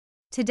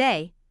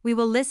Today, we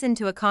will listen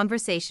to a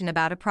conversation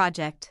about a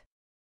project.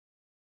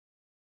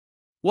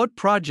 What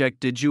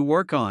project did you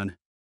work on?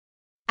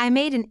 I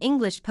made an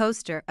English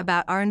poster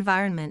about our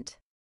environment.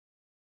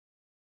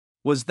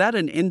 Was that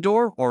an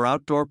indoor or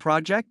outdoor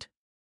project?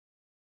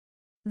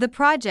 The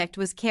project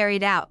was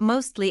carried out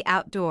mostly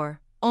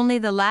outdoor, only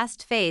the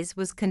last phase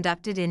was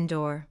conducted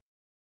indoor.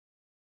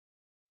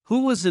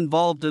 Who was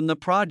involved in the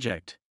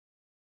project?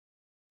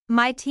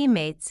 My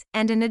teammates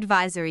and an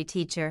advisory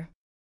teacher.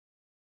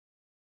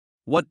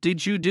 What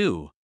did you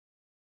do?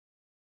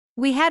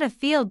 We had a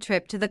field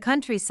trip to the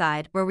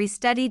countryside where we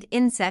studied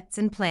insects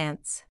and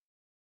plants.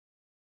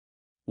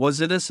 Was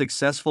it a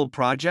successful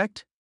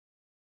project?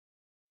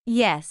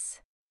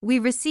 Yes, we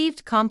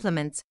received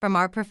compliments from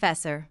our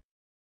professor.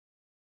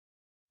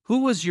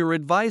 Who was your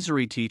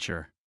advisory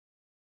teacher?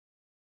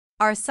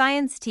 Our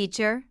science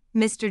teacher,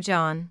 Mr.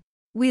 John.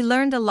 We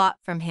learned a lot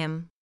from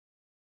him.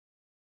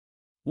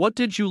 What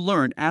did you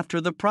learn after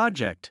the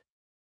project?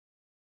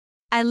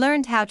 I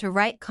learned how to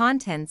write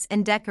contents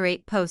and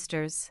decorate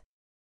posters.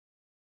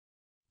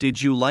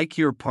 Did you like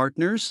your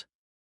partners?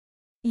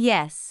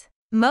 Yes,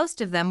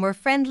 most of them were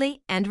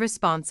friendly and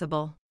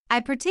responsible. I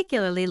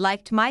particularly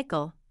liked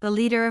Michael, the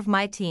leader of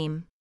my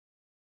team.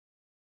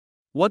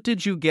 What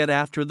did you get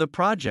after the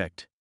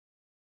project?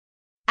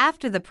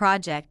 After the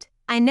project,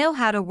 I know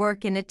how to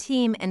work in a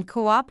team and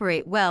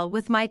cooperate well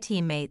with my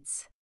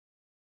teammates.